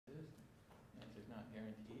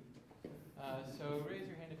guarantee. So raise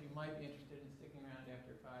your hand if you might be interested in sticking around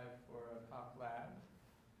after 5 for a pop lab.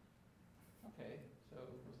 Okay, so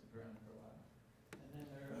we'll stick around for a while. And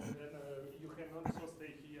then you can also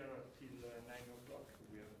stay here till 9 o'clock.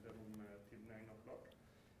 We have the room till 9 o'clock.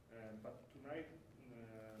 But tonight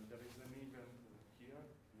there is an event here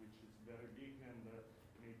which is very big, and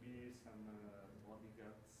maybe some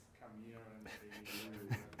bodyguards come here and say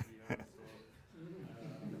we are here.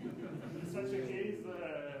 So in such a case,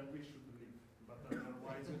 we should leave. But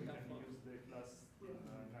otherwise, we can use the class till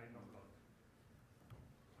 9 o'clock.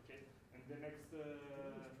 Okay. And the next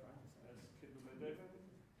scheduled event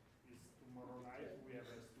is tomorrow night. We have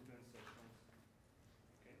a student session.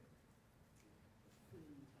 Okay.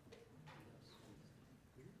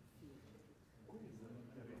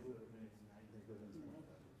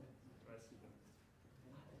 President.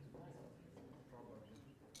 Probably.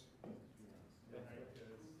 Then I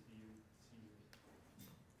see you.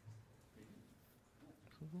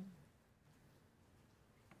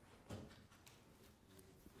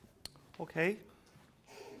 Okay.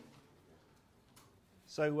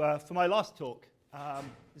 So for my last talk,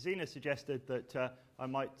 Zena suggested that I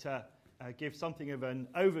might give something of an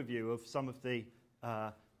overview of some of the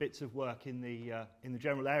bits of work in the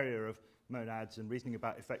general area of monads and reasoning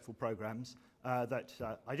about effectful programs that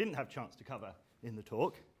I didn't have a chance to cover in the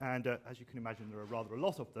talk. And as you can imagine, there are rather a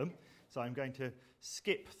lot of them. So I'm going to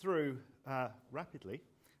skip through rapidly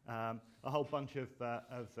a whole bunch of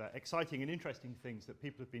exciting and interesting things that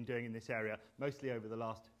people have been doing in this area, mostly over the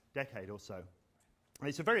last decade or so. And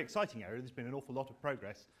it's a very exciting area. There's been an awful lot of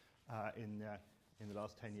progress in the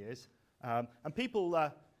last 10 years. And people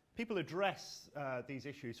address these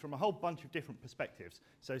issues from a whole bunch of different perspectives.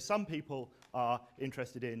 So some people are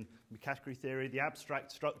interested in category theory, the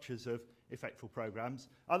abstract structures of effectful programs.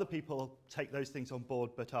 Other people take those things on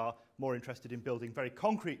board but are more interested in building very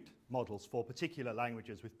concrete models for particular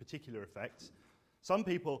languages with particular effects. Some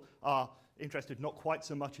people are interested not quite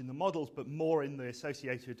so much in the models but more in the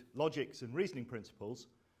associated logics and reasoning principles.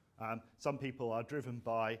 Some people are driven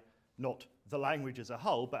by not the language as a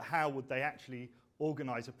whole, but how would they actually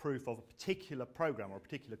organize a proof of a particular program or a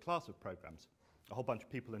particular class of programs. A whole bunch of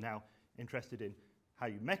people are now interested in how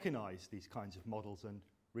you mechanize these kinds of models and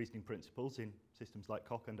reasoning principles in systems like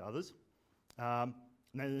Coq and others. And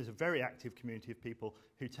then there's a very active community of people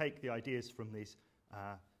who take the ideas from these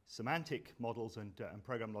semantic models and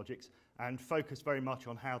program logics and focus very much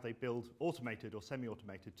on how they build automated or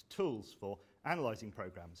semi-automated tools for analyzing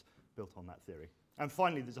programs built on that theory. And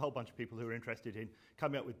finally, there's a whole bunch of people who are interested in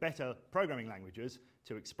coming up with better programming languages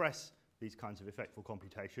to express these kinds of effectful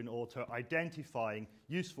computation or to identifying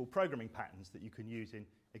useful programming patterns that you can use in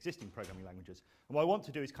existing programming languages. And what I want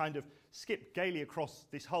to do is kind of skip gaily across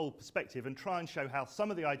this whole perspective and try and show how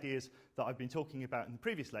some of the ideas that I've been talking about in the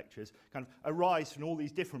previous lectures kind of arise from all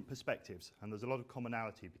these different perspectives. And there's a lot of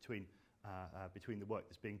commonality between the work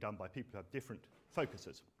that's being done by people who have different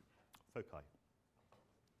foci.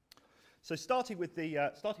 So starting with the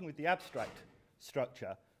abstract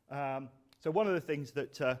structure, so one of the things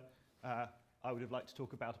that I would have liked to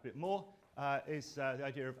talk about a bit more is the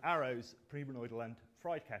idea of arrows, premonoidal and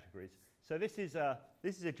Fried categories. So this is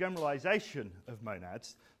a generalization of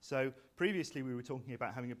monads. So previously we were talking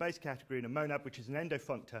about having a base category and a monad, which is an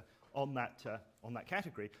endofunctor on that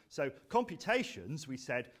category. So computations, we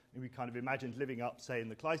said, we kind of imagined living up, say, in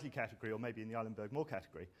the Kleisli category or maybe in the Eilenberg-Moore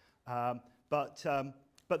category.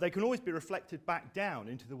 But they can always be reflected back down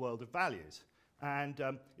into the world of values. And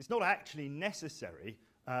it's not actually necessary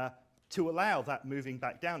to allow that moving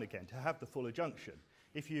back down again, to have the full adjunction.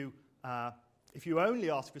 If you only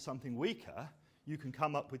ask for something weaker, you can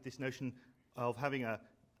come up with this notion of having a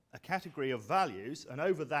category of values, and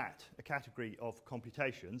over that, a category of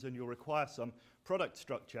computations, and you'll require some product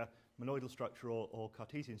structure, monoidal structure or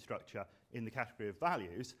Cartesian structure in the category of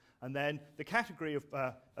values. And then the category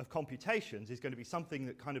of computations is going to be something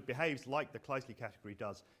that kind of behaves like the Kleisli category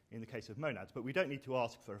does in the case of monads, but we don't need to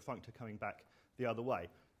ask for a functor coming back the other way.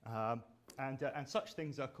 And such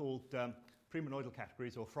things are called premonoidal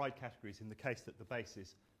categories or Fried categories in the case that the base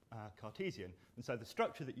is Cartesian. And so the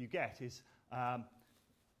structure that you get is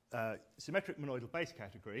symmetric monoidal base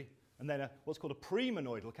category, and then what's called a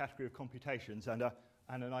premonoidal category of computations, and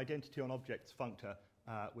an identity on objects functor,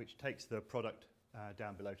 which takes the product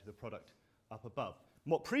down below to the product up above.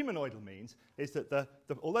 And what premonoidal means is that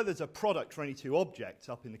although there's a product for any two objects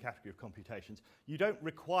up in the category of computations, you don't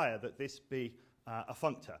require that this be a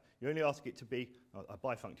functor. You only ask it to be a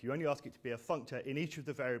bifunctor. You only ask it to be a functor in each of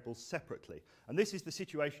the variables separately. And this is the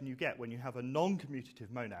situation you get when you have a non-commutative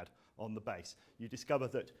monad on the base. You discover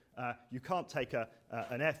that you can't take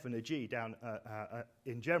an f and a g down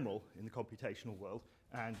in general in the computational world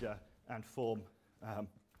and form.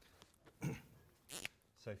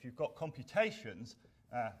 So if you've got computations,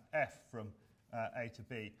 f from a to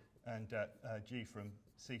b and g from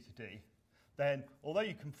c to d, then although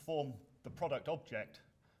you can form the product object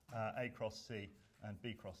a cross c and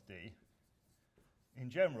b cross d, in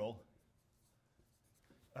general,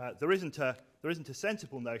 there isn't a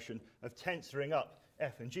sensible notion of tensoring up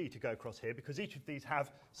f and g to go across here, because each of these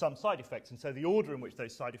have some side effects, and so the order in which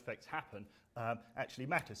those side effects happen actually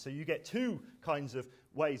matters. So you get two kinds of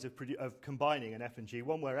ways of combining an f and g,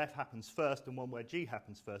 one where f happens first and one where g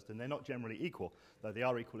happens first, and they're not generally equal, though they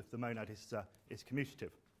are equal if the monad is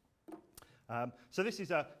commutative. So this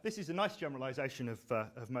is a nice generalization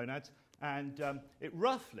of monads, and it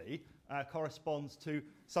roughly corresponds to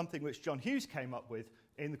something which John Hughes came up with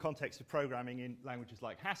in the context of programming in languages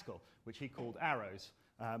like Haskell, which he called arrows.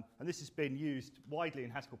 And this has been used widely in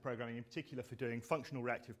Haskell programming, in particular for doing functional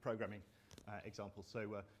reactive programming examples. So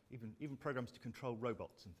even programs to control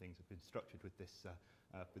robots and things have been structured with this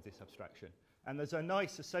abstraction. And there's a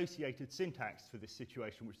nice associated syntax for this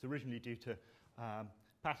situation, which is originally due to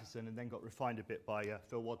Patterson and then got refined a bit by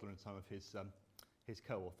Phil Wadler and some of his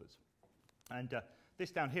co-authors. And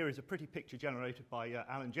this down here is a pretty picture generated by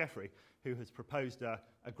Alan Jeffrey, who has proposed a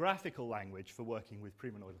graphical language for working with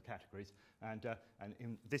premonoidal categories. And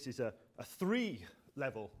this is a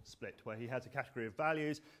three-level split, where he has a category of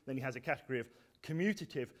values, then he has a category of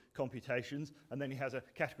commutative computations, and then he has a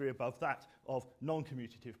category above that of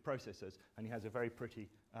non-commutative processors. And he has a very pretty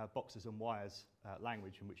boxes and wires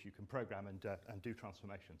language in which you can program and do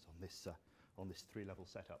transformations on this three-level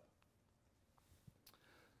setup.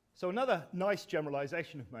 So another nice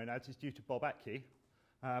generalization of monads is due to Bob Atkey.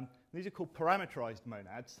 These are called parameterized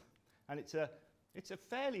monads, and it's a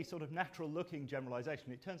fairly sort of natural-looking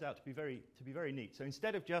generalization. It turns out to be very neat. So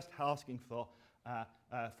instead of just asking for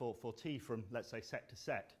T from, let's say, set to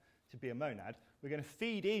set to be a monad, we're going to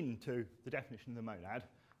feed into the definition of the monad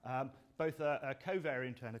both a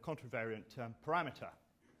covariant and a contravariant parameter.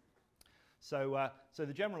 So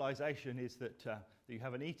the generalization is that you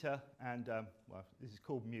have an eta and, well, this is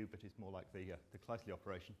called mu, but it's more like the Kleisli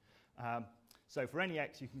operation. So for any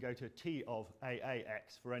x, you can go to T of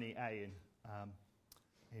AAX for any A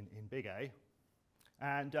in big A.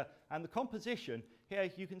 And the composition, here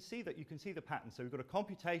you can see the pattern. So we've got a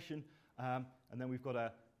computation, and then we've got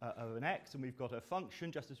an x, and we've got a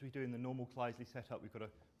function, just as we do in the normal Kleisli setup. We've got a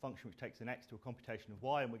function which takes an x to a computation of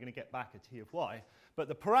y, and we're going to get back a t of y. But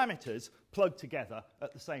the parameters plug together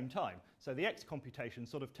at the same time. So the x computation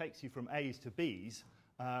sort of takes you from a's to b's,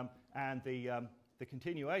 and the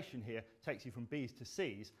continuation here takes you from b's to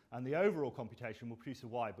c's, and the overall computation will produce a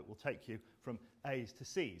y, but will take you from a's to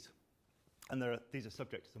c's. And these are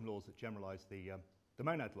subject to some laws that generalize the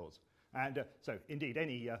monad laws. And so, indeed,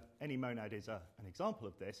 any monad is an example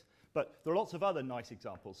of this, but there are lots of other nice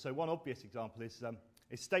examples. So one obvious example is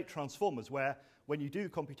state transformers, where when you do the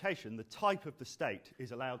computation, the type of the state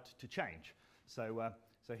is allowed to change. So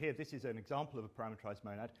here, this is an example of a parameterized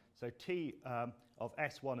monad. So T of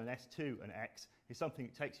S1 and S2 and X is something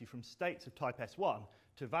that takes you from states of type S1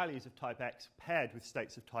 to values of type X paired with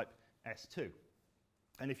states of type S2.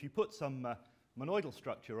 And if you put some monoidal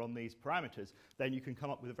structure on these parameters, then you can come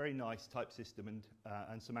up with a very nice type system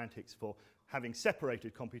and semantics for having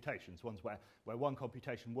separated computations, ones where one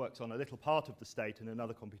computation works on a little part of the state and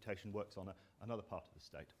another computation works on another part of the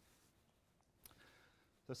state.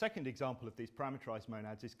 The second example of these parameterized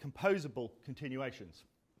monads is composable continuations.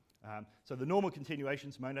 So the normal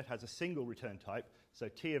continuations monad has a single return type, so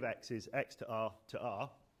T of X is X to R.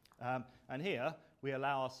 And here we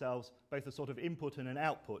allow ourselves both a sort of input and an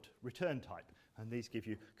output return type. And these give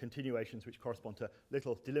you continuations which correspond to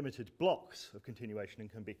little delimited blocks of continuation and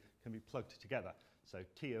can be plugged together. So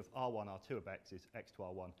T of R1, R2 of X is X to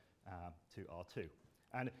R1 to R2.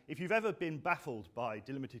 And if you've ever been baffled by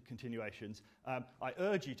delimited continuations, I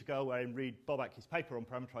urge you to go away and read Bob Atkey's paper on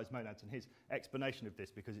parameterized monads and his explanation of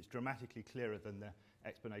this, because it's dramatically clearer than the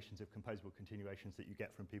explanations of composable continuations that you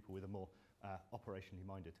get from people with a more operationally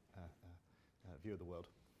minded view of the world.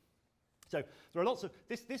 So there are lots of,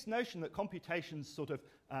 this notion that computations sort of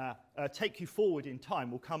take you forward in time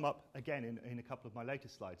will come up again in a couple of my later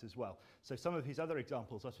slides as well. So some of his other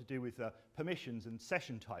examples are to do with permissions and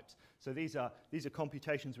session types. So these are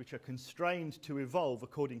computations which are constrained to evolve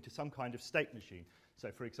according to some kind of state machine. So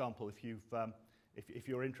for example, if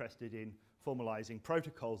you're interested in formalizing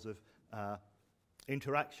protocols of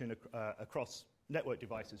interaction across network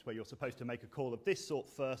devices where you're supposed to make a call of this sort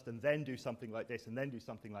first and then do something like this and then do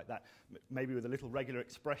something like that, maybe with a little regular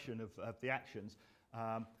expression of the actions,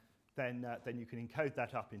 then you can encode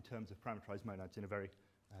that up in terms of parameterized monads in a very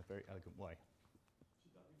elegant way.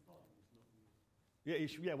 Should that be fine? It's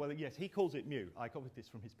not mu. Yeah, well, yes, he calls it mu. I copied this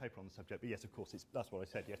from his paper on the subject, but yes, of course, that's what I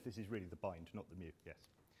said. Yes, this is really the bind, not the mu, yes.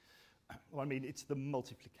 Well, I mean, it's the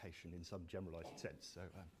multiplication in some generalized sense. So,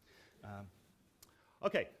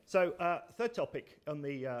 okay, so third topic on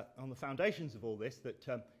the foundations of all this that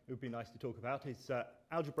it would be nice to talk about is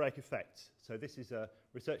algebraic effects. So this is a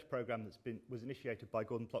research program was initiated by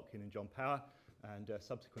Gordon Plotkin and John Power, and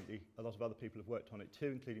subsequently a lot of other people have worked on it too,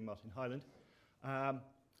 including Martin Hyland.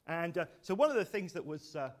 So one of the things that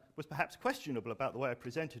was perhaps questionable about the way I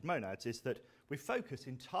presented monads is that we focus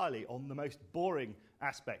entirely on the most boring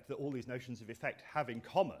aspect that all these notions of effect have in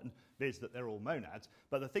common, viz. That they're all monads.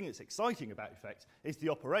 But the thing that's exciting about effects is the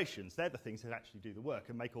operations. They're the things that actually do the work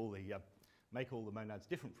and make all the monads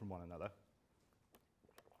different from one another.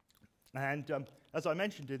 And as I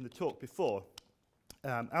mentioned in the talk before,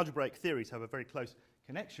 algebraic theories have a very close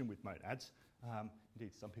connection with monads.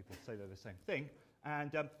 Indeed, some people say they're the same thing.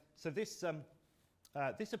 And so this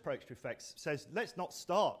approach to effects says, let's not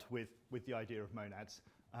start with the idea of monads.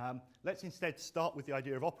 Let's instead start with the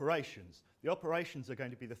idea of operations. The operations are going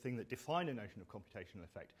to be the thing that define a notion of computational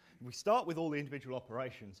effect. If we start with all the individual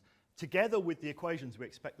operations, together with the equations we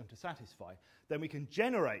expect them to satisfy, then we can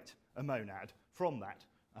generate a monad from that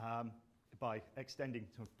by extending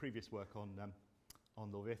some previous work on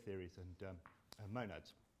Lorvier theories and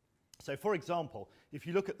monads. So for example, if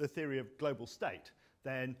you look at the theory of global state,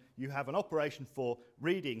 then you have an operation for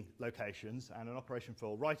reading locations and an operation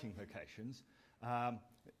for writing locations,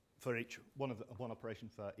 for each one operation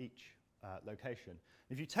for each location.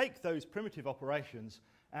 If you take those primitive operations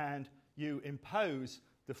and you impose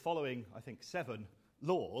the following, I think, 7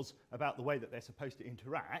 laws about the way that they're supposed to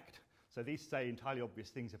interact, so these say entirely obvious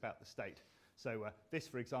things about the state. So this,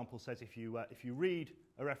 for example, says if you read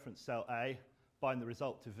a reference cell A, bind the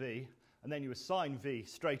result to V, and then you assign V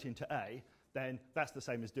straight into A, then that's the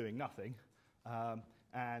same as doing nothing.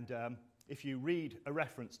 If you read a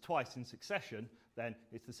reference twice in succession, then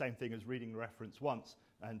it's the same thing as reading the reference once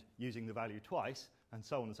and using the value twice, and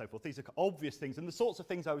so on and so forth. These are obvious things, and the sorts of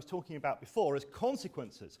things I was talking about before as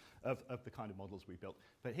consequences of the kind of models we built.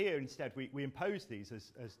 But here, instead, we impose these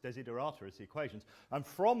as desiderata, as the equations, and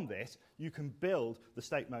from this, you can build the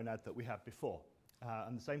state monad that we had before.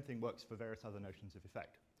 And the same thing works for various other notions of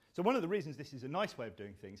effect. So one of the reasons this is a nice way of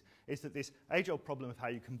doing things is that this age-old problem of how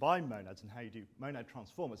you combine monads and how you do monad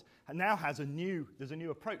transformers now has there's a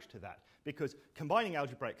new approach to that, because combining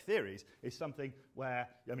algebraic theories is something where,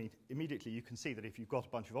 I mean, immediately you can see that if you've got a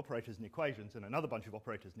bunch of operators and equations and another bunch of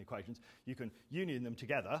operators and equations, you can union them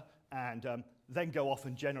together and then go off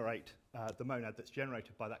and generate the monad that's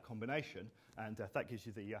generated by that combination, and that gives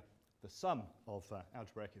you the sum of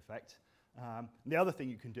algebraic effects. The other thing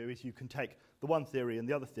you can do is you can take the one theory and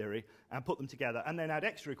the other theory and put them together and then add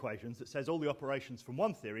extra equations that says all the operations from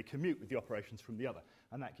one theory commute with the operations from the other,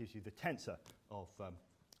 and that gives you the tensor of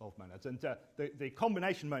monads. And the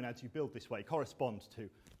combination monads you build this way correspond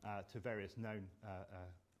to various known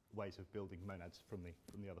ways of building monads from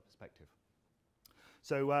the other perspective.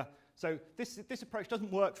 So this approach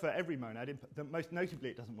doesn't work for every monad. Most notably,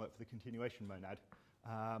 it doesn't work for the continuation monad.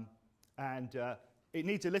 It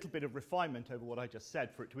needs a little bit of refinement over what I just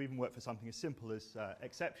said for it to even work for something as simple as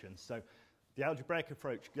exceptions. So the algebraic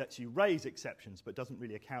approach lets you raise exceptions, but doesn't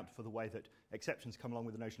really account for the way that exceptions come along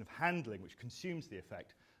with the notion of handling, which consumes the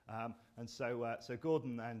effect. So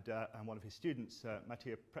Gordon and one of his students,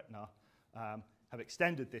 Mattia Pretnar, have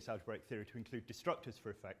extended this algebraic theory to include destructors for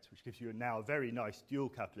effects, which gives you now a very nice dual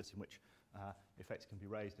calculus in which effects can be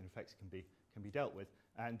raised and effects can be dealt with.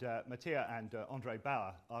 And Mattia and Andre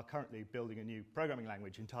Bauer are currently building a new programming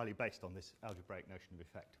language entirely based on this algebraic notion of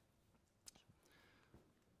effect.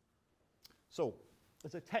 So,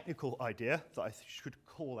 there's a technical idea that I should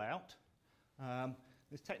call out.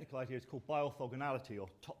 This technical idea is called biorthogonality, or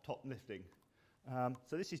top-top lifting.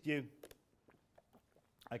 So this is due,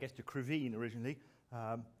 I guess, to Krivine originally,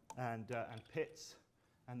 and Pitts,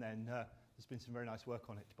 and then there's been some very nice work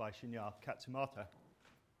on it by Shinya Katsumata.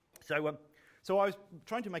 So I was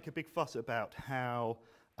trying to make a big fuss about how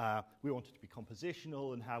We want it to be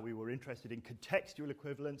compositional, and how we were interested in contextual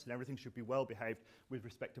equivalence, and everything should be well behaved with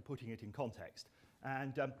respect to putting it in context.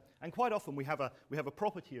 And quite often we have a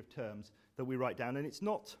property of terms that we write down, and it's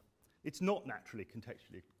not naturally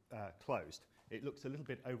contextually closed. It looks a little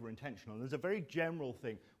bit over-intentional. And there's a very general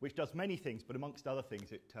thing which does many things, but amongst other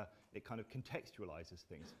things, it kind of contextualizes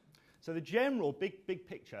things. So the general big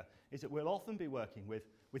picture is that we'll often be working with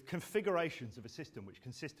configurations of a system which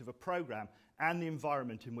consist of a program and the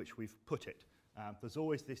environment in which we've put it. There's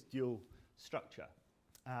always this dual structure.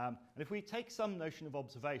 And if we take some notion of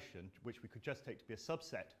observation, which we could just take to be a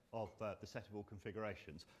subset of the set of all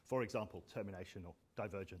configurations, for example, termination or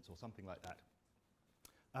divergence or something like that,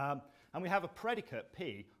 and we have a predicate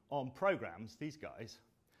P on programs, these guys,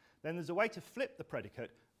 then there's a way to flip the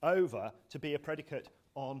predicate over to be a predicate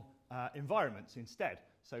on environments instead.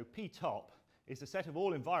 So P top is a set of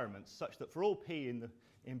all environments such that for all P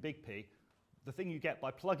in big P, the thing you get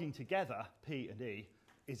by plugging together P and E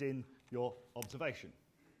is in your observation.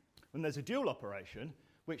 And there's a dual operation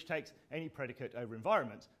which takes any predicate over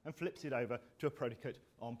environments and flips it over to a predicate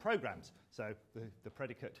on programs. So the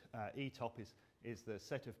predicate E top is the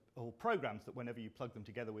set of all programs that whenever you plug them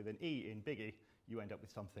together with an E in big E, you end up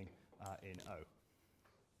with something in O.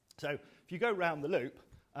 So if you go round the loop,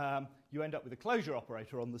 you end up with a closure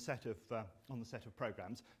operator on the set of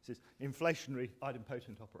programs. This is inflationary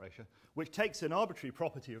idempotent operation, which takes an arbitrary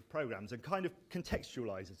property of programs and kind of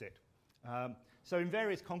contextualizes it. So in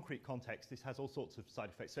various concrete contexts, this has all sorts of side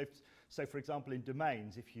effects. So for example, in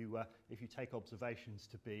domains, if you take observations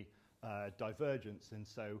to be divergence, and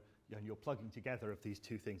you're plugging together of these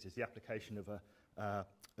two things is the application of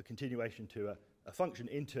a continuation to a function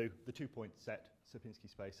into the two-point set Sierpinski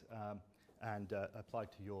space and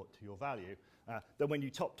applied to your value. Then when you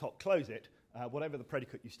top close it, whatever the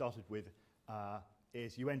predicate you started with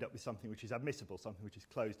is you end up with something which is admissible, something which is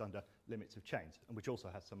closed under limits of chains, and which also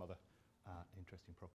has some other interesting properties.